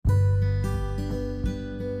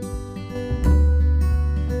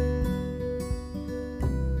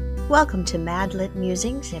Welcome to Mad Lit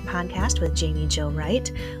Musings, a podcast with Jamie Jo Wright,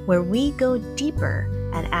 where we go deeper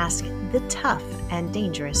and ask the tough and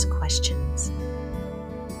dangerous questions.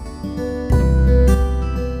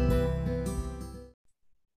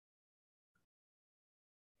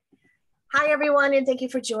 Hi, everyone, and thank you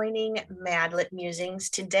for joining Mad Lit Musings.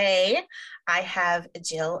 Today, I have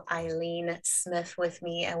Jill Eileen Smith with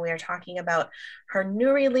me, and we are talking about her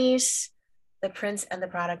new release, The Prince and the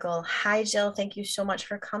Prodigal. Hi, Jill. Thank you so much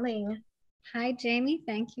for coming. Hi, Jamie.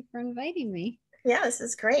 Thank you for inviting me. Yeah, this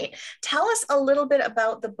is great. Tell us a little bit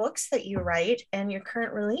about the books that you write and your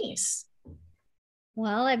current release.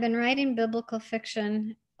 Well, I've been writing biblical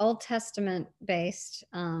fiction, Old Testament based,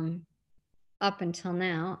 up until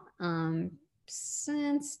now,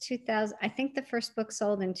 since 2000. I think the first book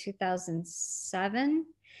sold in 2007,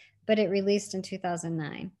 but it released in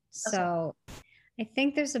 2009. So I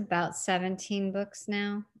think there's about 17 books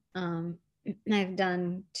now. I've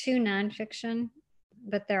done 2 nonfiction,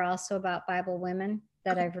 but they're also about Bible women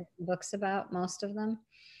that I've written books about, most of them,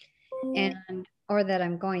 or that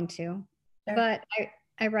I'm going to. Sure. But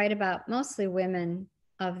I write about mostly women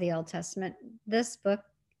of the Old Testament. This book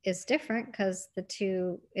is different because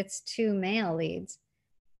it's 2 male leads,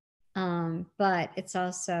 but it's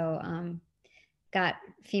also got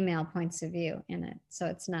female points of view in it. So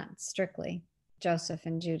it's not strictly Joseph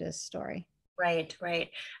and Judah's story. Right.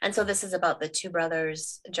 And so this is about the 2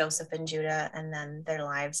 brothers, Joseph and Judah, and then their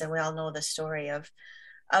lives. And we all know the story of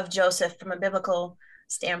Joseph from a biblical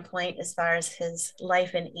standpoint, as far as his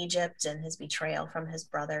life in Egypt and his betrayal from his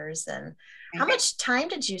brothers. And how much time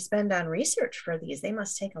did you spend on research for these? They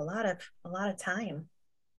must take a lot of time.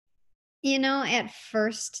 You know, at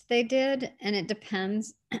first they did, and it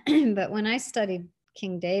depends. But when I studied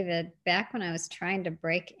King David, back when I was trying to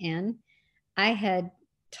break in, I had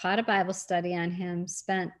taught a Bible study on him,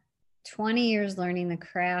 spent 20 years learning the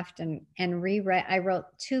craft and reread. I wrote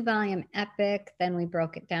 2-volume epic, then we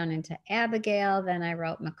broke it down into Abigail, then I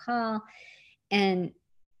wrote Michal,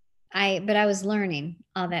 but I was learning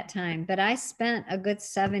all that time. But I spent a good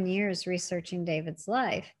 7 years researching David's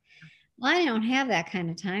life. Well, I don't have that kind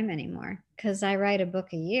of time anymore because I write a book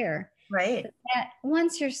a year. Right.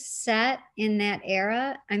 Once you're set in that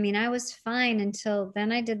era, I mean, I was fine until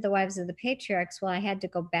then. I did the Wives of the Patriarchs. Well, I had to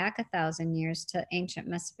go back 1,000 years to ancient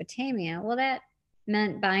Mesopotamia. Well, that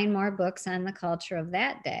meant buying more books on the culture of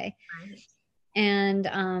that day. Right.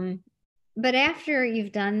 And, but after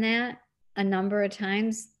you've done that a number of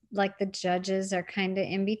times, like the Judges are kind of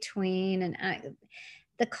in between, and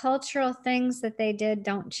the cultural things that they did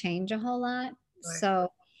don't change a whole lot. Right.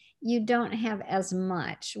 So you don't have as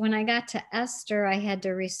much. When I got to Esther, I had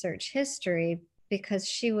to research history because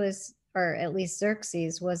she was, or at least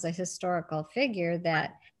Xerxes was, a historical figure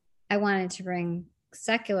that I wanted to bring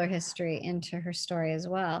secular history into her story as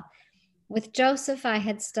well. With Joseph, I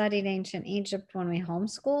had studied ancient Egypt when we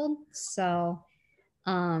homeschooled. So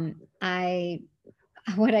what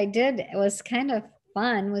I did was kind of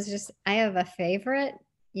fun, was just, I have a favorite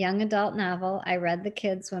young adult novel I read the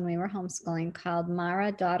kids when we were homeschooling called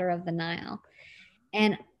Mara, Daughter of the Nile.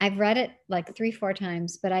 And I've read it like 3-4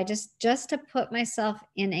 times, but I just to put myself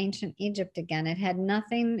in ancient Egypt again. It had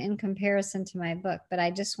nothing in comparison to my book, but I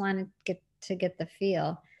just wanted to get the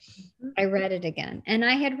feel. I read it again. And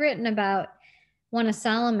I had written about one of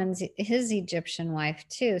Solomon's, his Egyptian wife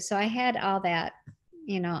too. So I had all that,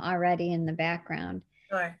 already in the background.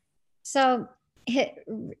 Sure. So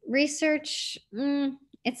research,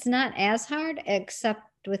 it's not as hard, except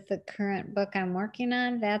with the current book I'm working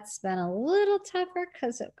on. That's been a little tougher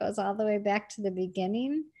because it goes all the way back to the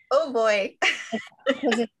beginning. Oh boy.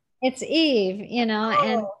 Because it's Eve, and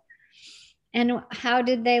how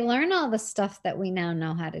did they learn all the stuff that we now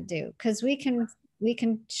know how to do? Because we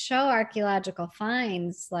can show archaeological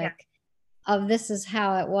finds of this is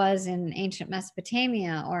how it was in ancient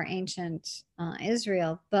Mesopotamia or ancient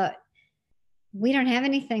Israel, but we don't have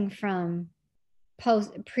anything from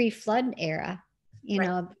pre-flood era.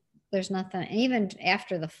 There's nothing. Even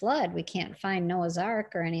after the flood, we can't find Noah's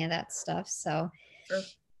Ark or any of that stuff. So sure.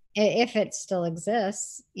 If it still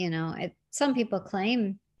exists, some people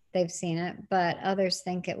claim they've seen it, but others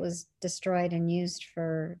think it was destroyed and used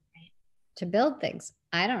to build things.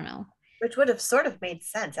 I don't know. Which would have sort of made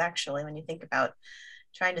sense, actually, when you think about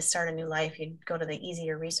trying to start a new life. You'd go to the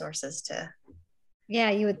easier resources to.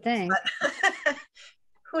 Yeah, you would think.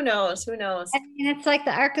 Who knows? I mean, it's like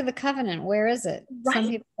the Ark of the Covenant. Where is it? Right. Some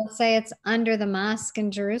people say it's under the mosque in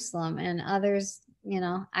Jerusalem, and others,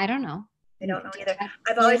 I don't know. I don't know either.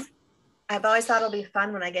 I've always thought it'll be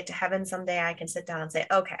fun when I get to heaven someday. I can sit down and say,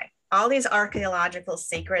 okay, all these archaeological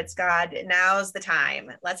secrets, God, now's the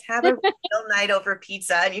time. Let's have a real night over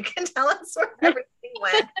pizza and you can tell us where everything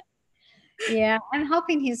went. Yeah, I'm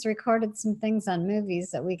hoping he's recorded some things on movies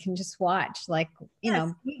that we can just watch, like,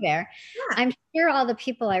 Yes. be there. Yeah. I'm sure all the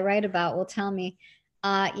people I write about will tell me,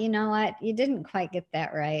 you know what, you didn't quite get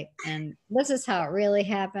that right. And this is how it really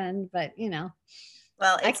happened. But,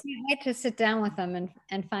 Well, I it's can't wait to sit down with them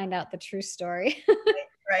and find out the true story.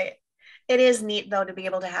 right. It is neat though to be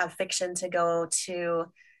able to have fiction to go to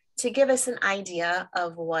give us an idea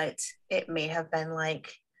of what it may have been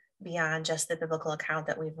like beyond just the biblical account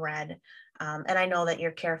that we've read. And I know that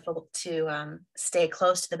you're careful to stay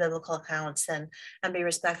close to the biblical accounts and be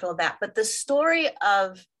respectful of that. But the story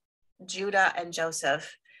of Judah and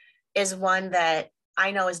Joseph is one that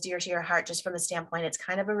I know is dear to your heart, just from the standpoint it's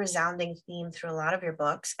kind of a resounding theme through a lot of your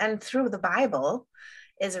books and through the Bible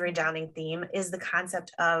is a resounding theme, is the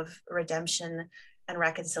concept of redemption and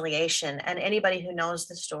reconciliation. And anybody who knows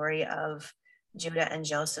the story of Judah and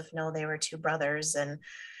Joseph know they were two brothers and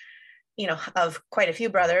of quite a few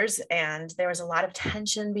brothers, and there was a lot of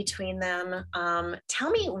tension between them.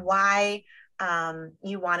 Tell me why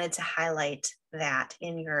you wanted to highlight that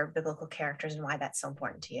in your biblical characters and why that's so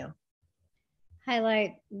important to you.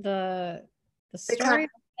 Highlight the The, story, con-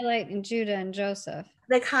 highlight in Judah and Joseph.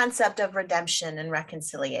 the concept of redemption and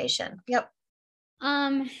reconciliation. Yep.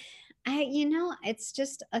 Um, it's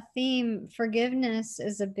just a theme. Forgiveness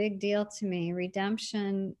is a big deal to me.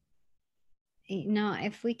 Redemption,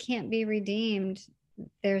 if we can't be redeemed,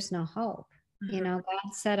 there's no hope. Mm-hmm.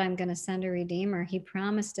 God said, I'm going to send a redeemer. He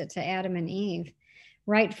promised it to Adam and Eve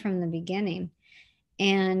right from the beginning.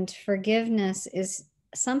 And forgiveness is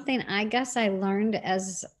something I guess I learned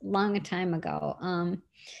as long a time ago.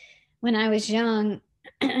 When I was young,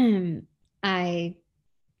 I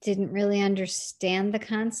didn't really understand the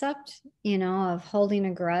concept, of holding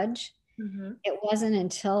a grudge. Mm-hmm. It wasn't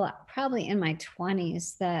until probably in my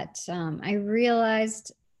 20s that I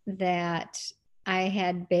realized that I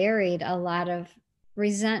had buried a lot of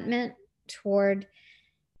resentment toward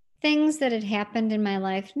things that had happened in my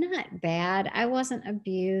life. Not bad. I wasn't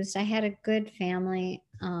abused. I had a good family,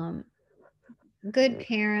 good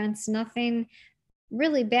parents, nothing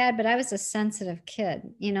really bad, but I was a sensitive kid.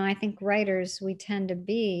 I think writers, we tend to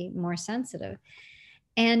be more sensitive.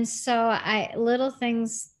 And so little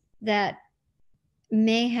things that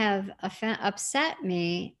may have upset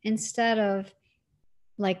me, instead of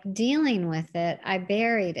like dealing with it, I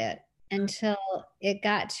buried it until it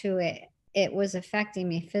got to it was affecting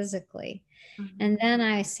me physically. Mm-hmm. And then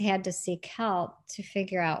I had to seek help to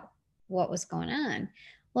figure out what was going on.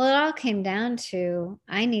 Well, it all came down to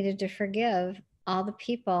I needed to forgive all the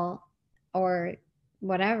people or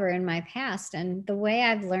whatever in my past. And the way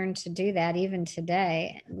I've learned to do that even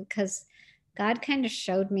today, because God kind of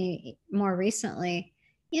showed me more recently,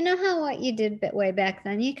 how what you did way back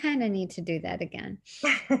then, you kind of need to do that again.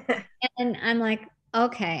 And I'm like,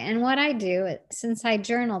 okay. And what I do, since I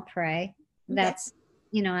journal pray, Okay. that's,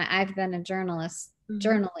 I've been a journalist, Mm-hmm.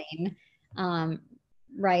 journaling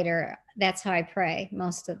writer. That's how I pray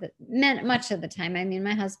much of the time. I mean,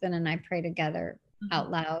 my husband and I pray together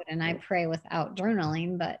out loud, and I pray without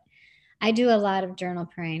journaling, but I do a lot of journal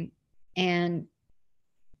praying. And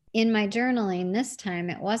in my journaling this time,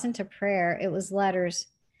 it wasn't a prayer, it was letters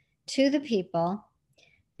to the people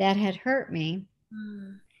that had hurt me.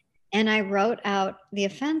 Mm-hmm. And I wrote out the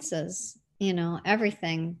offenses,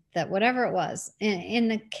 everything, that whatever it was. In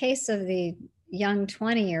the case of the young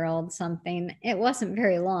 20-year-old something, it wasn't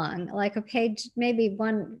very long, like a page, maybe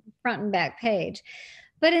one front and back page.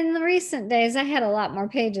 But in the recent days, I had a lot more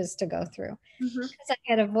pages to go through because I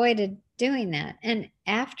had avoided doing that. And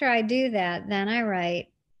after I do that, then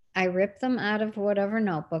I rip them out of whatever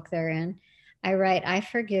notebook they're in. I write, I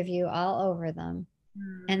forgive you all over them.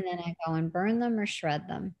 Mm-hmm. And then I go and burn them or shred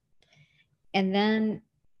them. And then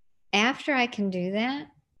after I can do that,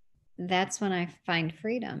 that's when I find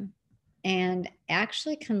freedom and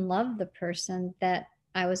actually can love the person that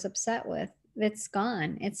I was upset with. It's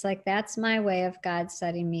gone. It's like that's my way of God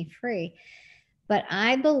setting me free. But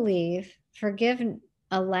I believe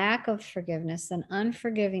a lack of forgiveness, an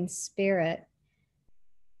unforgiving spirit,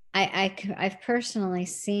 I've personally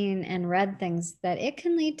seen and read things that it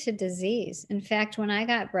can lead to disease. In fact, when I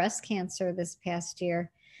got breast cancer this past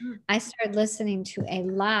year, I started listening to a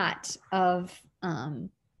lot of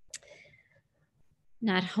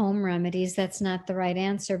not home remedies, that's not the right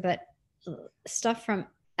answer, but stuff from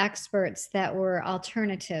experts that were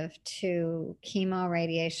alternative to chemo,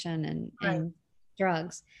 radiation, and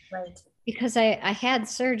drugs. Right. Because I had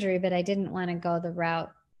surgery, but I didn't want to go the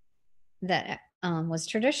route that was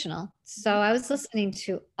traditional. So I was listening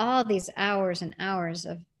to all these hours and hours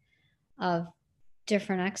of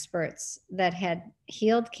different experts that had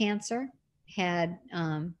healed cancer, had,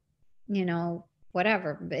 you know,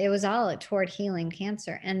 whatever. But it was all toward healing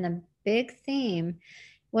cancer. And the big theme,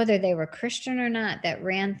 whether they were Christian or not, that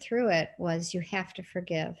ran through it was you have to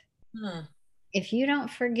forgive. Hmm. If you don't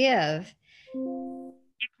forgive,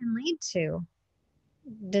 it can lead to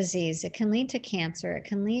disease, it can lead to cancer, it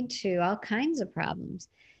can lead to all kinds of problems.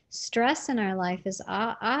 Stress in our life is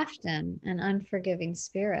often an unforgiving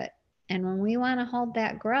spirit. And when we want to hold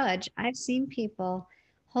that grudge, I've seen people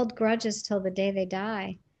hold grudges till the day they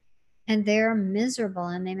die, and they're miserable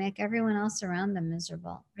and they make everyone else around them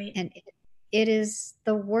miserable. Right. And it is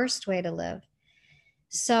the worst way to live.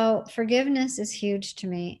 So forgiveness is huge to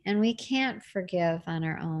me, and we can't forgive on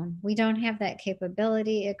our own. We don't have that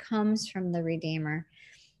capability. It comes from the Redeemer.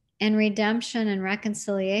 And redemption and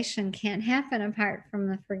reconciliation can't happen apart from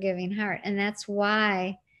the forgiving heart. And that's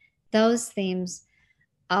why those themes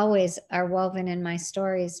always are woven in my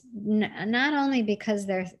stories, not only because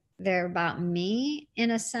they're about me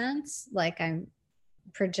in a sense, like I'm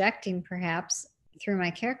projecting perhaps through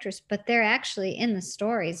my characters, but they're actually in the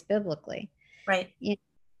stories biblically. Right.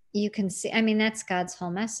 You can see, I mean, that's God's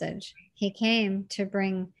whole message. He came to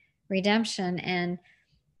bring redemption, and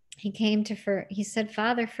he said,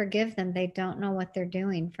 Father, forgive them. They don't know what they're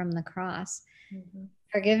doing, from the cross. Mm-hmm.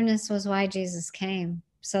 Forgiveness was why Jesus came,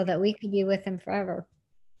 so that we could be with him forever.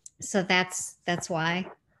 So that's why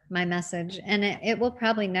my message, and it will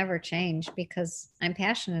probably never change because I'm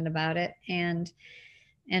passionate about it, and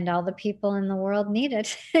all the people in the world need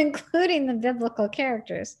it, including the biblical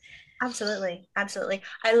characters. Absolutely. Absolutely.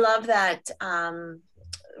 I love that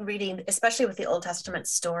reading, especially with the Old Testament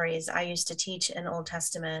stories. I used to teach an Old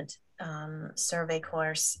Testament survey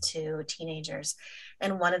course to teenagers.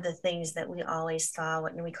 And one of the things that we always saw,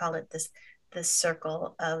 and we call it this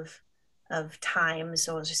circle of time,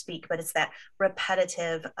 so to speak, but it's that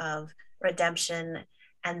repetitive of redemption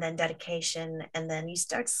and then dedication, and then you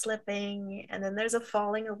start slipping, and then there's a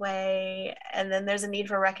falling away, and then there's a need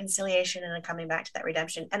for reconciliation and a coming back to that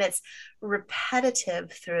redemption. And it's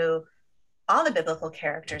repetitive through all the biblical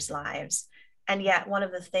characters' lives. And yet, one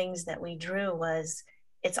of the things that we drew was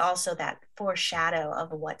it's also that foreshadow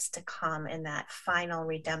of what's to come in that final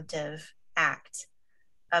redemptive act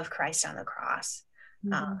of Christ on the cross.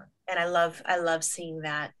 Mm-hmm. And I love seeing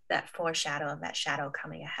that foreshadow of that shadow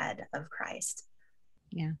coming ahead of Christ.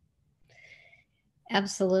 Yeah,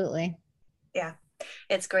 absolutely. Yeah,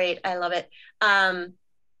 it's great. I love it.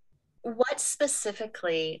 What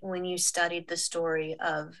specifically, when you studied the story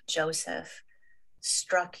of Joseph,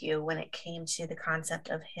 struck you when it came to the concept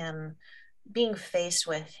of him being faced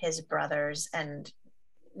with his brothers and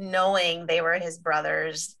knowing they were his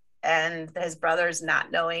brothers and his brothers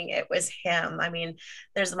not knowing it was him? I mean,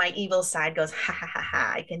 there's my evil side goes, ha ha ha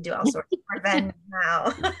ha, I can do all sorts of revenge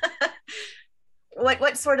now.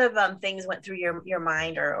 What sort of things went through your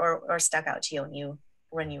mind or stuck out to you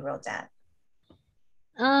when you wrote that?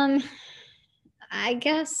 I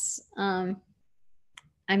guess I'm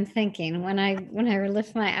thinking when I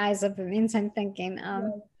lift my eyes up, it means I'm thinking.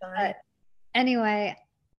 But anyway,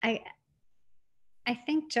 I I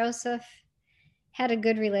think Joseph had a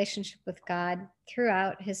good relationship with God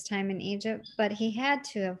throughout his time in Egypt, but he had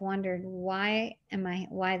to have wondered, why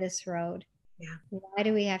this road? Yeah. Why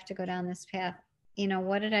do we have to go down this path?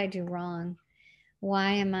 What did I do wrong?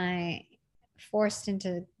 Why am I forced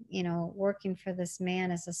into, working for this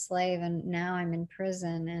man as a slave, and now I'm in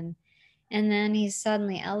prison? And then he's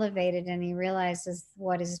suddenly elevated and he realizes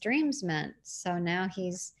what his dreams meant. So now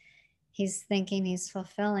he's thinking he's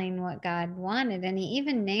fulfilling what God wanted. And he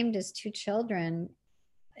even named his two children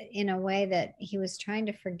in a way that he was trying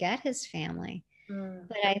to forget his family.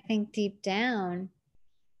 But I think deep down,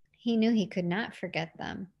 he knew he could not forget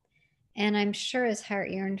them. And I'm sure his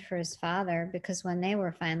heart yearned for his father, because when they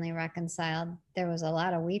were finally reconciled, there was a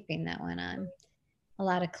lot of weeping that went on, a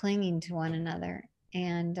lot of clinging to one another.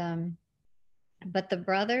 And, but the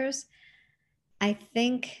brothers, I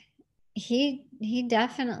think he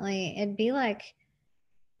definitely, it'd be like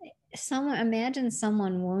imagine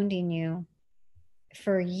someone wounding you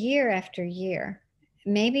for year after year.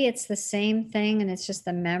 Maybe it's the same thing and it's just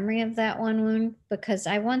the memory of that one wound, because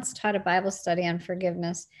I once taught a Bible study on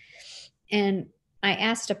forgiveness, and I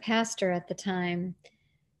asked a pastor at the time,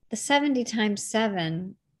 the 70 times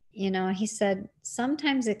 7, he said,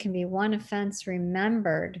 sometimes it can be one offense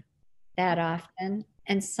remembered that often,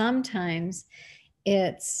 and sometimes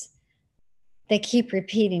it's they keep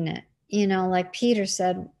repeating it. Like Peter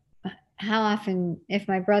said, how often, if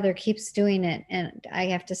my brother keeps doing it and I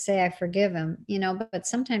have to say I forgive him, but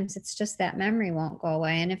sometimes it's just that memory won't go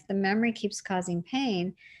away. And if the memory keeps causing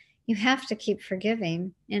pain, you have to keep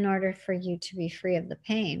forgiving in order for you to be free of the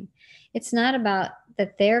pain. It's not about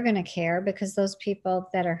that they're going to care, because those people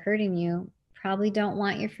that are hurting you probably don't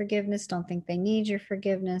want your forgiveness, don't think they need your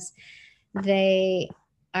forgiveness. They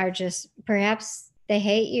are just, perhaps they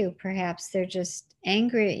hate you, perhaps they're just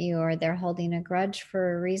angry at you, or they're holding a grudge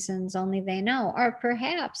for reasons only they know, or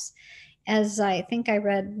perhaps, as I think I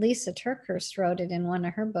read Lisa Turkhurst wrote it in one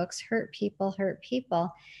of her books, hurt people hurt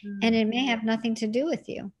people, and it may have nothing to do with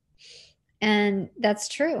you. And that's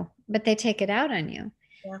true, but they take it out on you.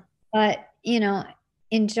 Yeah. But,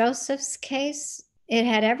 in Joseph's case, it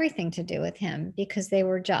had everything to do with him, because they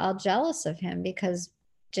were all jealous of him because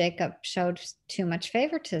Jacob showed too much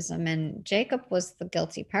favoritism, and Jacob was the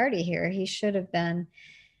guilty party here. He should have been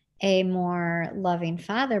a more loving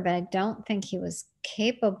father, but I don't think he was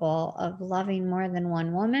capable of loving more than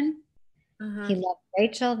one woman. He loved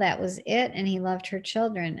Rachel, that was it, and he loved her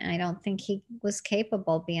children. I don't think he was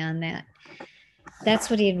capable beyond that. That's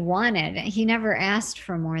what he had wanted. He never asked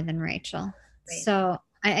for more than Rachel. Right. So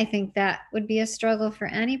I think that would be a struggle for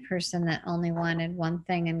any person that only wanted one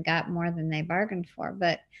thing and got more than they bargained for.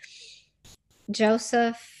 But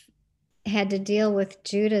Joseph had to deal with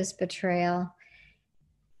Judah's betrayal,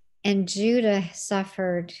 and Judah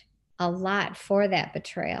suffered a lot for that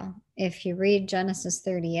betrayal. If you read Genesis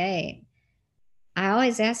 38, I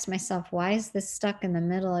always asked myself, why is this stuck in the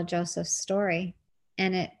middle of Joseph's story?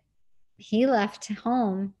 And he left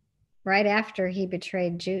home right after he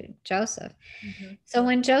betrayed Joseph. So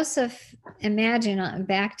when Joseph,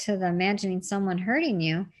 back to the imagining someone hurting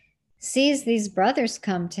you, sees these brothers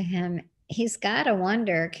come to him, he's got to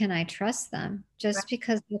wonder, can I trust them? Just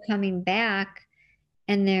because they're coming back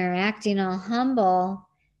and they're acting all humble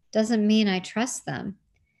doesn't mean I trust them.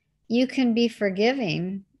 You can be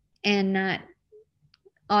forgiving and not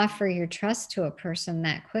offer your trust to a person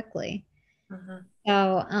that quickly.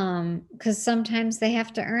 So, because sometimes they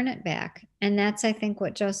have to earn it back. And that's, I think,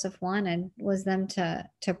 what Joseph wanted, was them to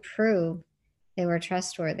prove they were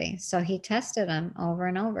trustworthy. So he tested them over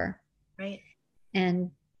and over. Right.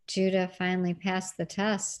 And Judah finally passed the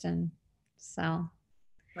test. And so.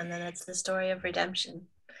 And then it's the story of redemption.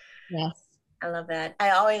 Yes. I love that.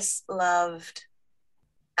 I always loved,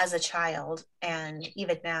 as a child, and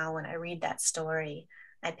even now when I read that story,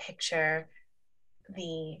 I picture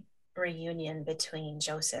the reunion between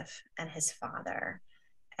Joseph and his father.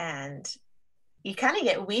 And you kind of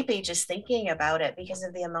get weepy just thinking about it, because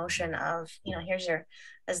of the emotion of, here's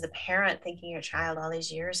as the parent, thinking your child all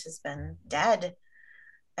these years has been dead.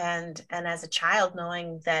 And as a child,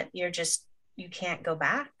 knowing that you can't go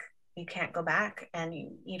back. You can't go back, and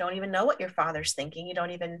you don't even know what your father's thinking. You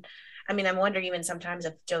don't even, I'm wondering even sometimes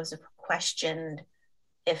if Joseph questioned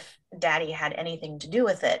if daddy had anything to do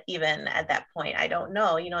with it, even at that point. I don't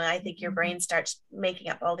know. I think your brain starts making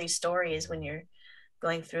up all these stories when you're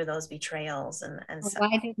going through those betrayals and well,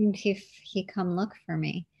 why didn't he come look for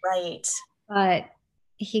me? Right. But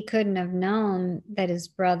he couldn't have known that his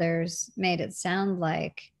brothers made it sound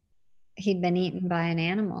like he'd been eaten by an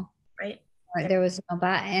animal. Right. There was no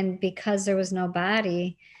body, and because there was no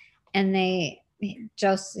body, and they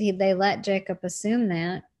let Jacob assume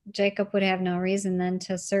that, Jacob would have no reason then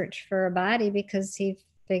to search for a body, because he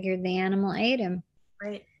figured the animal ate him.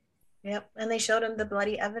 Right. Yep. And they showed him the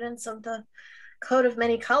bloody evidence of the coat of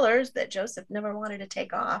many colors that Joseph never wanted to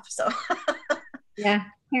take off. So yeah,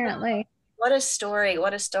 apparently. What a story.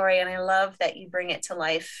 What a story. And I love that you bring it to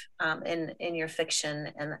life in your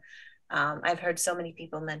fiction. And I've heard so many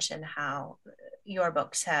people mention how your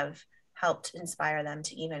books have helped inspire them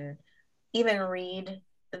to even read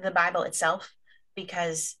the Bible itself,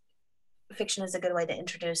 because fiction is a good way to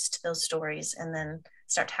introduce to those stories and then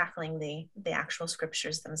start tackling the actual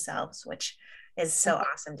scriptures themselves, which is so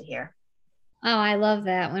awesome to hear. Oh, I love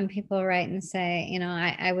that when people write and say,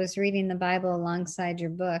 I was reading the Bible alongside your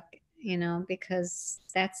book, because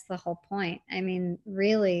that's the whole point.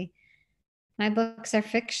 Really, my books are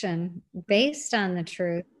fiction based on the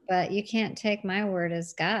truth, but you can't take my word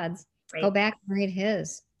as God's. Right. Go back and read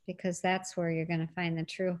his, because that's where you're going to find the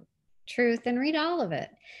truth, and read all of it.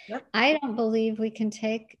 Yep. I don't believe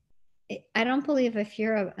if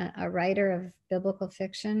you're a writer of biblical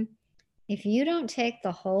fiction, if you don't take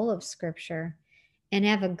the whole of scripture and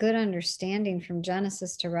have a good understanding from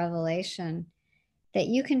Genesis to Revelation, that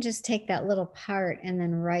you can just take that little part and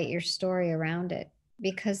then write your story around it.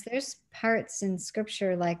 Because there's parts in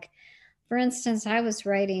scripture, like, for instance, I was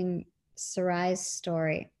writing Sarai's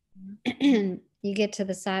story. You get to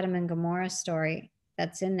the Sodom and Gomorrah story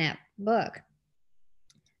that's in that book,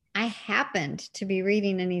 I happened to be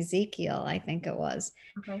reading in Ezekiel, I think it was,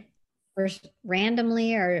 Okay. first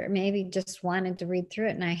randomly, or maybe just wanted to read through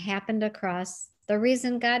it. And I happened across the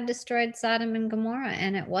reason God destroyed Sodom and Gomorrah.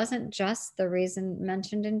 And it wasn't just the reason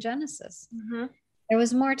mentioned in Genesis. Mm-hmm. There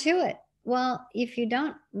was more to it. Well, if you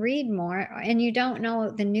don't read more and you don't know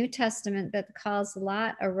the New Testament that calls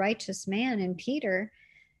Lot a righteous man in Peter,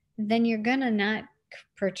 then you're going to not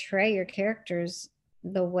portray your characters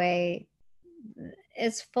the way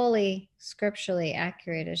as fully scripturally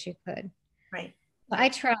accurate as you could. Right. I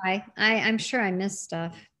try. I'm sure I miss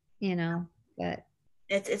stuff, but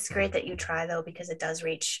It's great that you try, though, because it does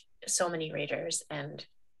reach so many readers, and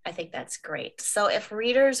I think that's great. So if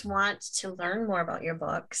readers want to learn more about your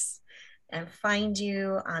books and find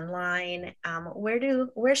you online,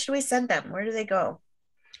 where should we send them? Where do they go?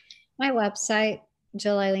 my website,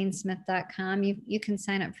 JillEileenSmith.com, you can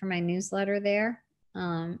sign up for my newsletter there.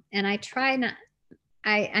 And I try not,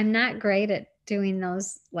 I'm not great at doing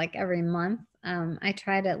those like every month. I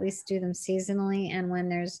try to at least do them seasonally and when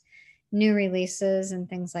there's new releases and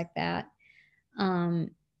things like that.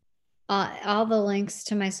 All the links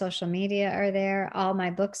to my social media are there. All my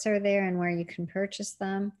books are there and where you can purchase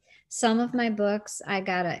them. Some of my books, I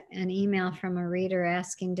got an email from a reader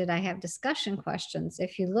asking, did I have discussion questions?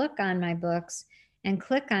 If you look on my books and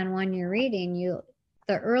click on one you're reading,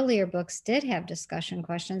 the earlier books did have discussion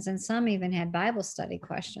questions, and some even had Bible study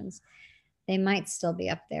questions. They might still be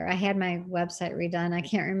up there. I had my website redone. I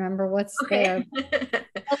can't remember what's there.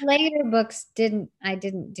 The later books I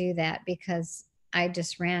didn't do that because I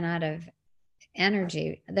just ran out of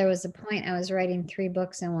energy. There was a point I was writing 3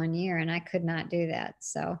 books in 1 year and I could not do that.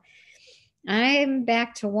 So I'm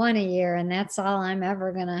back to 1 a year, and that's all I'm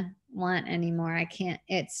ever going to want anymore. I can't,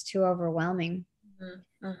 it's too overwhelming.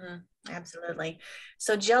 Mm-hmm. Mm-hmm. Absolutely.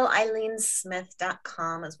 So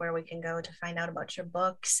JillEileenSmith.com is where we can go to find out about your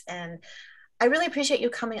books. And I really appreciate you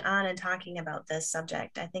coming on and talking about this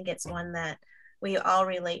subject. I think it's one that we all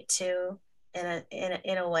relate to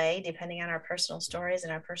in a way, depending on our personal stories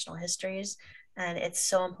and our personal histories. And it's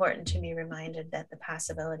so important to be reminded that the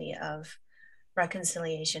possibility of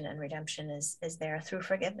reconciliation and redemption is there through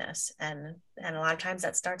forgiveness. And a lot of times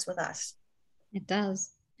that starts with us. It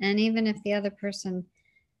does. And even if the other person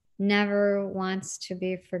never wants to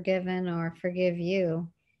be forgiven or forgive you,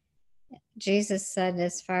 Jesus said,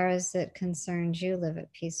 as far as it concerns you, live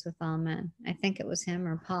at peace with all men. I think it was him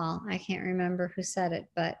or Paul. I can't remember who said it,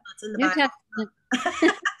 but it's in the Bible.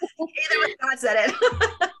 Either God said it.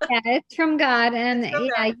 Yeah, it's from God. And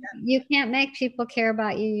you can't make people care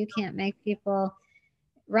about you. You can't make people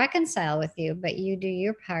reconcile with you, but you do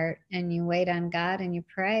your part and you wait on God and you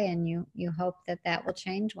pray and you hope that will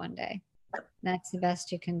change one day. That's the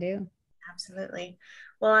best you can do. Absolutely.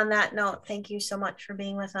 Well, on that note, thank you so much for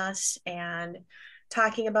being with us and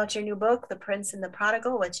talking about your new book, The Prince and the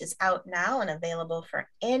Prodigal, which is out now and available for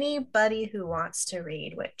anybody who wants to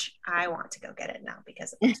read, which I want to go get it now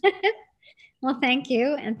because of it. Well, thank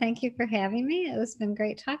you. And thank you for having me. It's been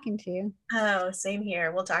great talking to you. Oh, same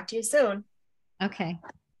here. We'll talk to you soon. Okay.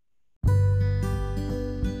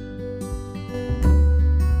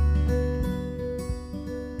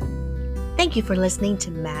 Thank you for listening to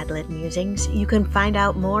Madlit Musings. You can find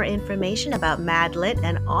out more information about Madlit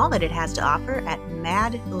and all that it has to offer at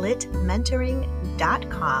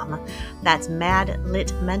madlitmentoring.com. That's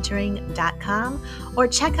madlitmentoring.com. Or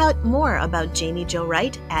check out more about Jamie Jo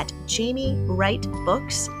Wright at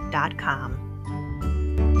jamiewrightbooks.com.